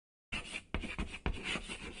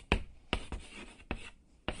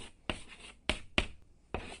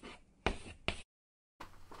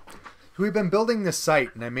So we've been building this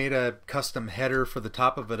site, and I made a custom header for the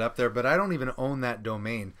top of it up there, but I don't even own that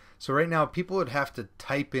domain. So right now people would have to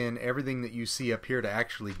type in everything that you see up here to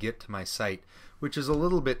actually get to my site, which is a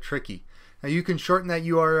little bit tricky. Now you can shorten that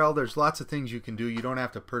URL. There's lots of things you can do. You don't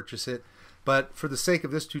have to purchase it. But for the sake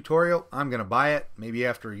of this tutorial, I'm going to buy it. Maybe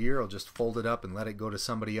after a year I'll just fold it up and let it go to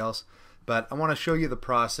somebody else. But I want to show you the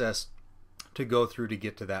process to go through to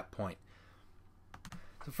get to that point.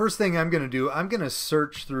 The first thing I'm going to do, I'm going to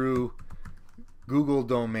search through Google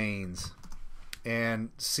domains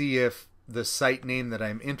and see if the site name that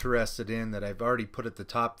I'm interested in, that I've already put at the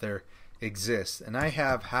top there, exists. And I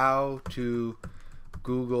have how to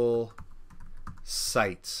Google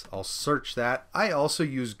sites. I'll search that. I also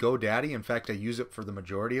use GoDaddy. In fact, I use it for the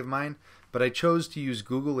majority of mine, but I chose to use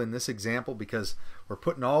Google in this example because we're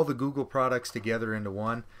putting all the Google products together into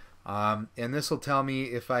one. And this will tell me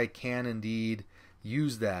if I can indeed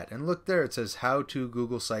use that. And look there, it says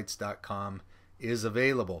howtogooglesites.com is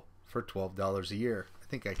available for $12 a year. I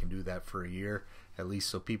think I can do that for a year at least,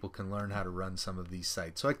 so people can learn how to run some of these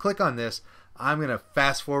sites. So I click on this. I'm going to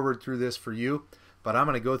fast forward through this for you, but I'm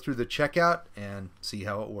going to go through the checkout and see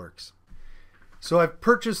how it works. So I've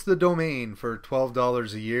purchased the domain for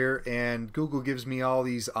 $12 a year, and Google gives me all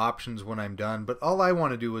these options when I'm done, but all I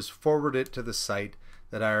want to do is forward it to the site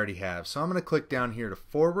that I already have. So I'm going to click down here to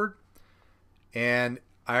forward, and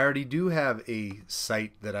I already do have a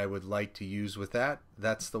site that I would like to use with that.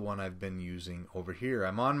 That's the one I've been using over here.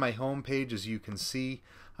 I'm on my home page, as you can see.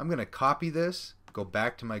 I'm going to copy this, go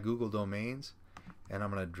back to my Google domains, and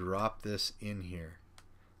I'm going to drop this in here.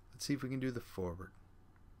 Let's see if we can do the forward.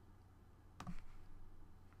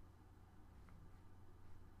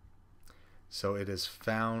 So it has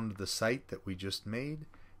found the site that we just made,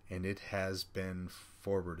 and it has been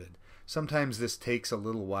forwarded. Sometimes this takes a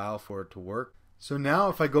little while for it to work. So now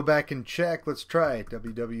if I go back and check, let's try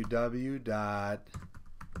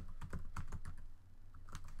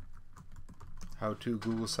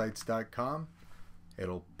www.howtogooglesites.com.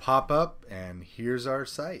 It'll pop up, and here's our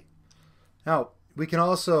site. Now we can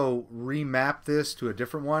also remap this to a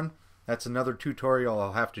different one. That's another tutorial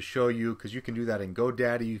I'll have to show you, because you can do that in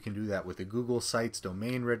GoDaddy. You can do that with the Google Sites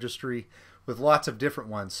domain registry, with lots of different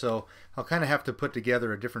ones. So I'll kind of have to put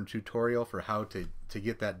together a different tutorial for how to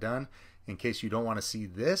get that done. In case you don't want to see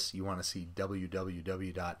this, you want to see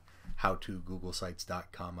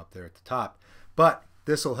www.howtogooglesites.com up there at the top. But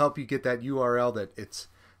this will help you get that URL that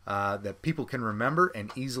that people can remember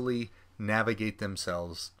and easily navigate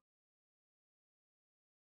themselves